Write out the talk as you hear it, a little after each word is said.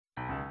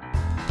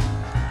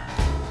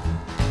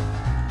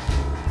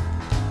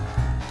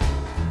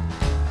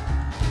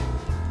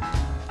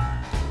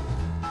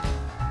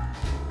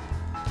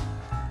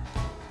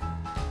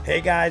Hey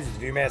guys, it's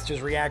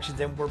Viewmaster's Reactions,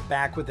 and we're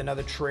back with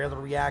another trailer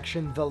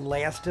reaction. The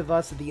Last of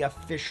Us, the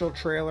official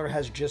trailer,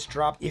 has just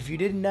dropped. If you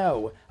didn't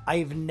know,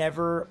 I've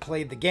never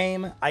played the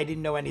game. I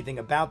didn't know anything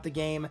about the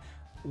game.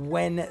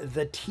 When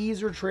the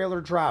teaser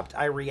trailer dropped,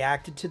 I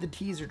reacted to the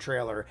teaser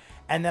trailer,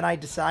 and then I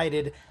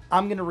decided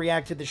I'm going to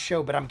react to the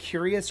show, but I'm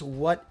curious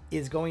what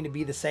is going to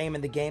be the same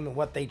in the game and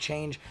what they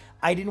change.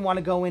 I didn't want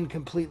to go in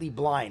completely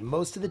blind.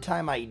 Most of the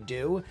time I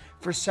do.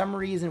 For some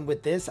reason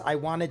with this, I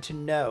wanted to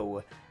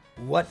know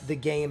what the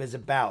game is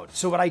about.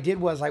 So what I did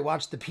was I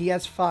watched the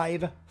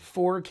PS5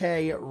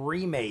 4K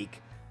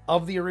remake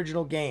of the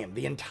original game,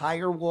 the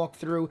entire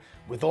walkthrough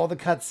with all the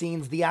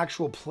cutscenes, the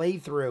actual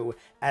playthrough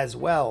as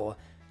well,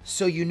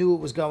 so you knew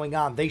what was going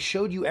on. They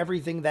showed you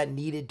everything that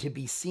needed to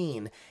be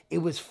seen. It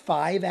was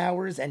 5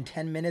 hours and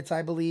 10 minutes,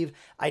 I believe.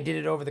 I did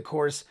it over the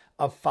course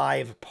of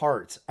 5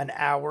 parts, an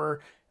hour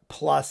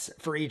plus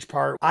for each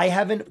part. I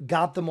haven't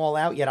got them all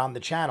out yet on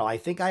the channel. I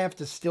think I have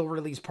to still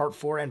release part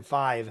 4 and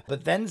 5.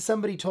 But then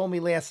somebody told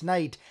me last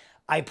night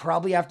I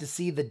probably have to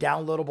see the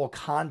downloadable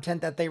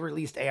content that they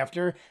released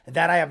after.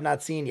 That I have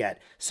not seen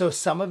yet. So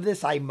some of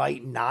this I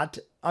might not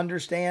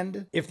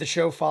understand. If the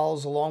show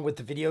follows along with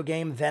the video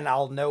game, then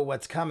I'll know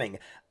what's coming.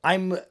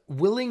 I'm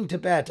willing to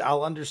bet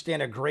I'll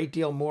understand a great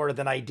deal more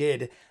than I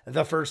did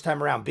the first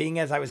time around. Being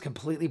as I was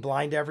completely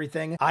blind to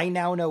everything, I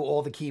now know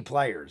all the key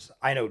players.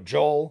 I know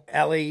Joel,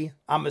 Ellie.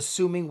 I'm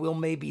assuming we'll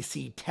maybe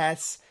see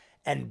Tess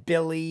and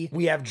Billy.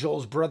 We have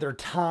Joel's brother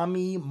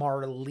Tommy,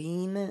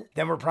 Marlene.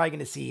 Then we're probably going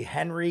to see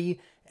Henry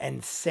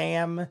and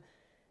Sam.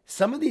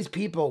 Some of these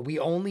people we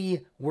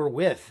only were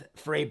with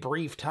for a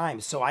brief time,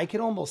 so I can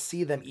almost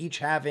see them each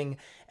having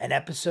an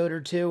episode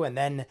or two, and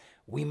then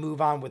we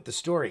move on with the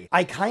story.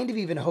 I kind of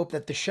even hope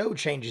that the show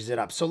changes it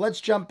up. So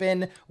let's jump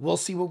in. We'll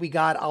see what we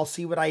got. I'll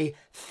see what I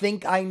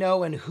think I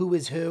know and who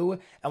is who,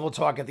 and we'll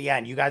talk at the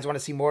end. You guys want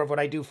to see more of what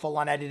I do,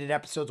 full-on edited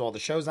episodes, all the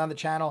shows on the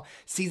channel,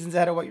 seasons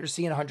ahead of what you're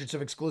seeing, hundreds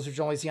of exclusives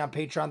you'll only see on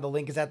Patreon. The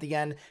link is at the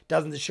end.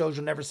 Dozens of shows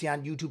you'll never see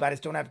on YouTube. I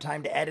just don't have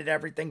time to edit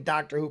everything.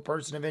 Doctor Who,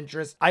 Person of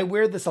Interest. I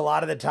wear this a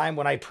lot of the time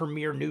when I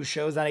premiere new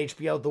shows on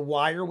HBO. The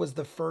Wire was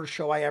the first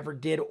show I ever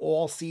did,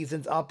 all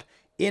seasons up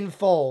in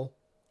full.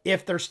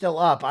 If they're still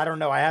up, I don't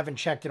know. I haven't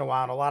checked in a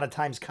while, and a lot of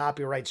times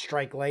copyright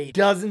strike late.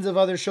 Dozens of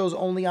other shows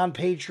only on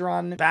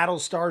Patreon.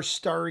 Battlestar,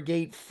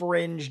 Stargate,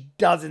 Fringe,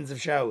 dozens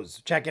of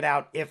shows. Check it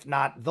out. If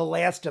not, The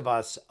Last of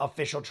Us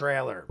official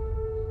trailer.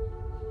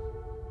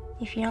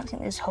 If you don't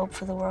think there's hope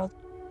for the world,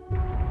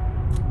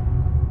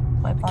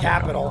 why bother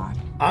Capital. going on?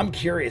 I'm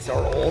curious,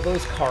 are all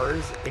those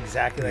cars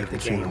exactly like the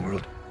game? The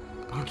world.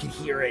 You can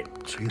hear it.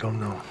 So you don't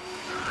know.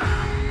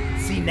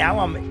 See, now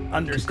I'm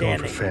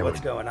understanding what's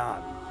going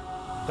on.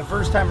 The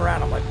first time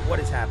around, I'm like, what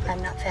is happening?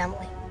 I'm not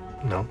family.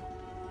 No.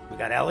 We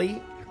got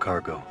Ellie. Your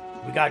cargo.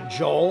 We got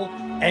Joel.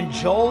 And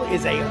Joel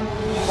is a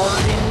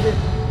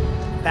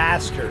hardened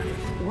bastard.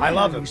 I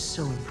love him.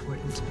 So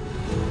important.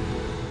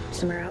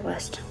 Somewhere out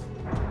west,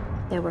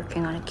 they're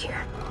working on a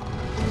cure.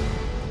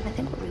 I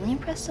think what really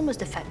impressed them was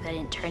the fact that I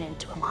didn't turn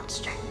into a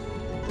monster.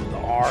 The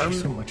arm.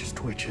 So much as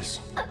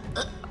twitches.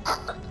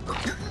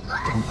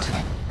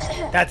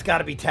 That's got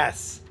to be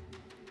Tess.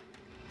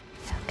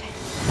 Okay.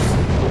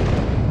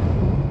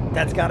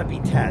 That's got to be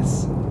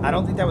Tess. I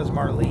don't think that was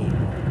Marlene.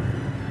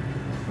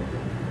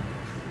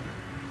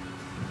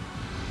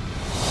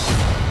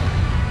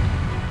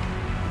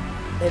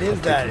 It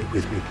is that. Take it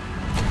with me.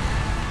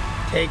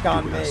 Take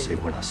on me. I say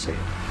when I say it.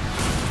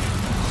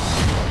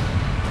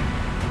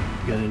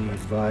 You got any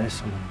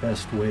advice on the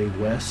best way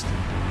west?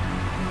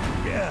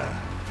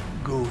 Yeah,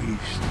 go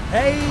east.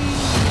 Hey,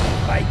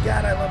 my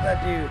God, I love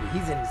that dude.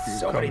 He's in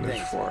so many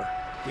things. For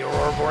The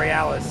Aurora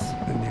Borealis.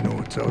 and you know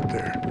what's out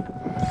there.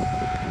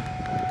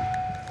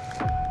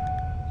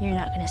 You're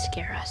not gonna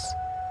scare us.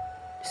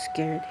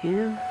 Scared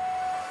him?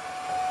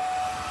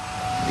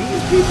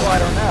 These people, I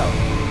don't know.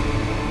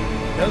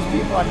 Those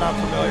people I'm not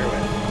familiar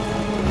with.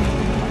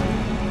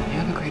 You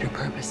have a greater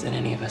purpose than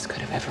any of us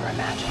could have ever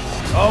imagined.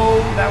 Oh,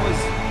 that was...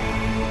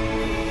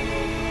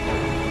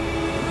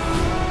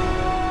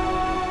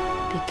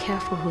 Be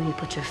careful who you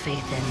put your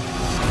faith in.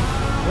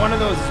 One of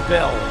those is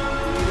Bill.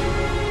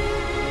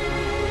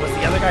 Was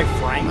the other guy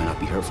Frank? Might not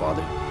be her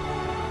father,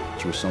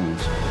 but you were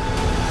someone's.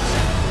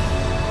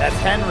 That's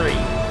Henry,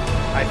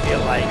 I feel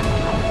like.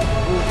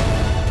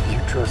 You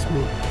trust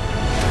me?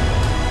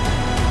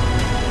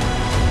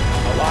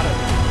 A lot of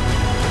them.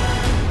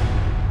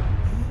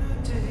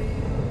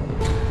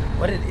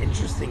 What an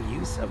interesting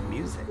use of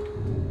music.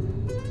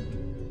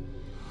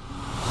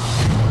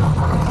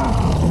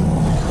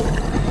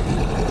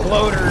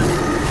 Floaters.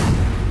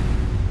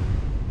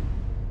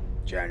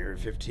 January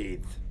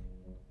 15th.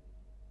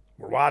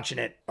 We're watching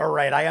it. All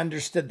right, I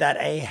understood that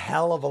a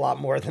hell of a lot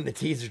more than the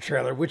teaser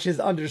trailer, which is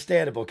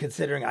understandable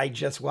considering I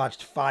just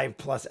watched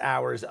 5+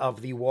 hours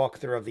of the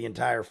walkthrough of the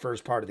entire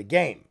first part of the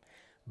game.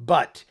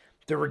 But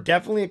there were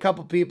definitely a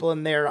couple people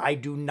in there I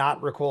do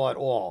not recall at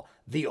all.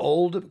 The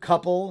old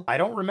couple, I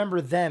don't remember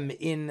them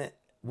in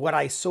what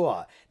I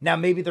saw. Now,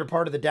 maybe they're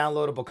part of the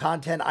downloadable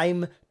content.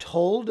 I'm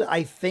told,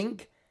 I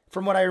think,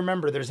 from what I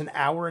remember, there's an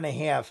hour and a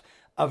half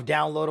of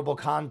downloadable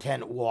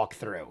content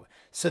walkthrough.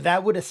 So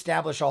that would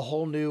establish a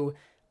whole new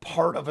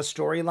part of a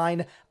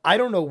storyline. I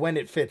don't know when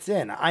it fits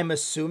in. I'm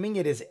assuming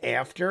it is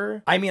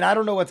after. I mean, I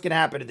don't know what's going to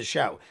happen to the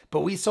show,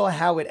 but we saw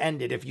how it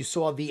ended. If you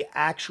saw the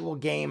actual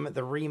game,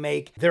 the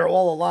remake, they're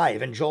all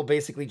alive, and Joel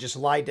basically just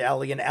lied to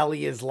Ellie, and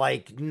Ellie is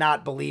like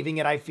not believing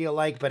it, I feel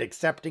like, but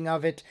accepting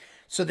of it.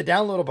 So the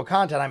downloadable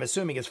content, I'm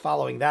assuming, is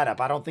following that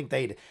up. I don't think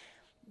they'd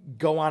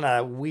go on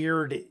a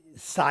weird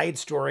side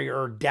story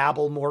or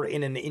dabble more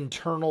in an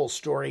internal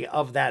story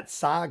of that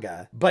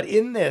saga. But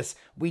in this,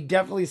 we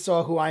definitely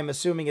saw who I'm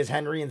assuming is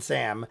Henry and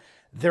Sam.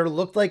 There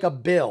looked like a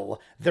Bill.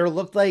 There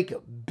looked like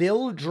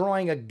Bill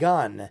drawing a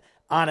gun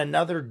on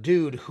another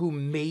dude who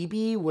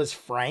maybe was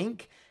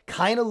Frank.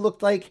 Kind of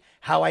looked like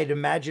how I'd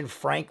imagine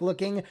Frank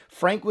looking.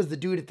 Frank was the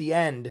dude at the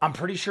end. I'm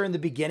pretty sure in the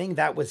beginning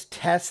that was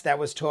Tess that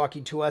was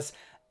talking to us.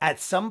 At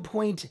some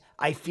point,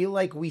 I feel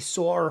like we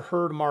saw or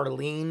heard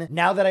Marlene.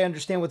 Now that I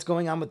understand what's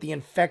going on with the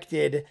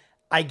infected,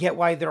 I get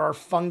why there are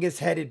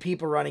fungus-headed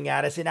people running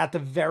at us. And at the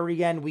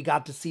very end, we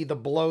got to see the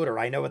bloater.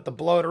 I know what the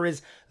bloater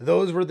is.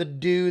 Those were the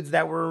dudes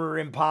that were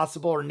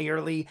impossible, or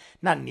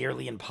not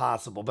nearly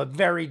impossible, but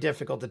very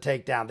difficult to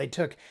take down. They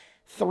took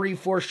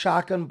 3-4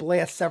 shotgun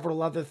blasts,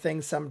 several other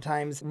things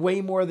sometimes.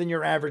 Way more than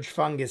your average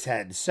fungus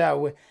head.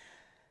 So, it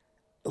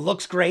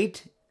looks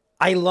great.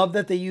 I love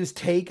that they use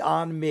Take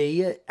On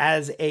Me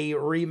as a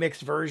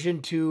remixed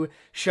version to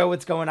show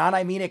what's going on.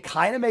 I mean, it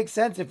kind of makes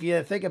sense if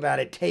you think about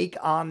it. Take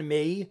On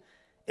Me.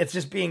 It's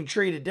just being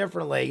treated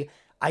differently.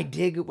 I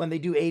dig when they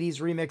do 80s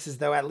remixes,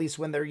 though, at least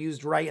when they're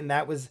used right, and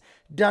that was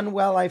done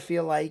well, I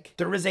feel like.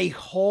 There was a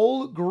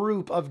whole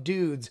group of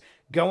dudes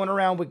going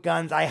around with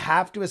guns. I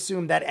have to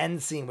assume that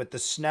end scene with the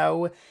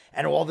snow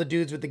and all the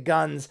dudes with the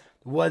guns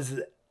was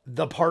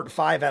the part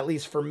 5, at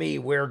least for me,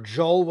 where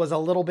Joel was a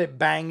little bit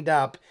banged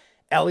up.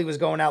 Ellie was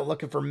going out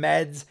looking for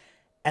meds,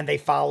 and they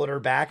followed her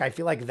back. I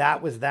feel like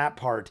that was that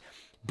part.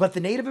 But the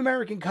Native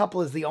American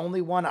couple is the only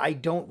one I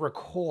don't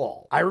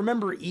recall. I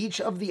remember each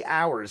of the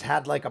hours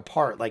had like a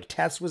part. Like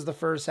Tess was the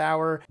first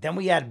hour. Then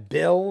we had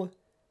Bill.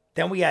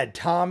 Then we had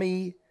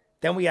Tommy.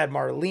 Then we had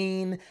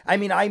Marlene. I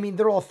mean,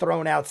 they're all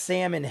thrown out.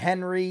 Sam and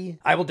Henry.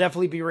 I will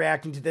definitely be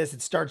reacting to this.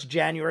 It starts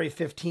January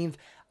 15th.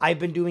 I've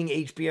been doing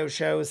HBO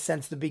shows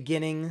since the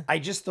beginning. I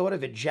just thought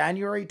of it.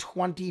 January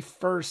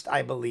 21st,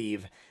 I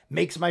believe,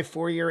 makes my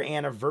 4-year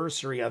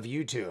anniversary of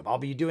YouTube. I'll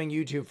be doing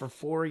YouTube for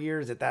 4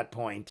 years at that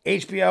point.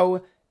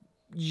 HBO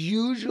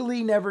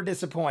usually never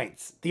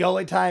disappoints. The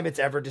only time it's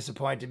ever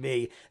disappointed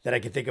me that I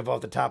can think of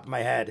off the top of my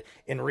head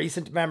in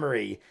recent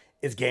memory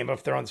is Game of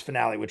Thrones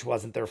finale, which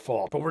wasn't their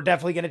fault. But we're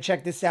definitely going to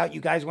check this out.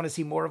 You guys want to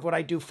see more of what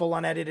I do, full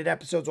unedited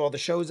episodes, all the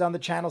shows on the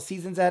channel,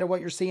 seasons ahead of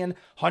what you're seeing,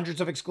 hundreds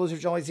of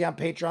exclusives you'll only see on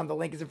Patreon. The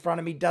link is in front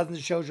of me. Dozens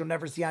of shows you'll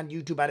never see on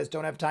YouTube. I just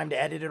don't have time to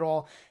edit it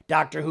all.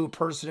 Doctor Who,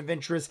 Person of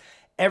Interest.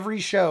 Every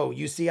show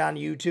you see on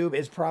YouTube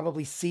is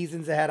probably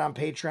seasons ahead on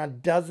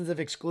Patreon. Dozens of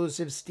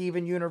exclusives,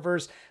 Steven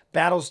Universe,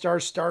 Battlestar,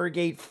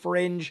 Stargate,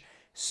 Fringe.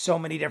 So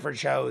many different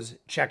shows.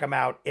 Check them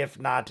out. If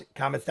not,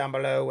 comments down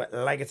below,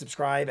 like and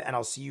subscribe, and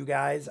I'll see you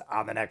guys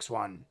on the next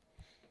one.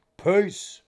 Peace.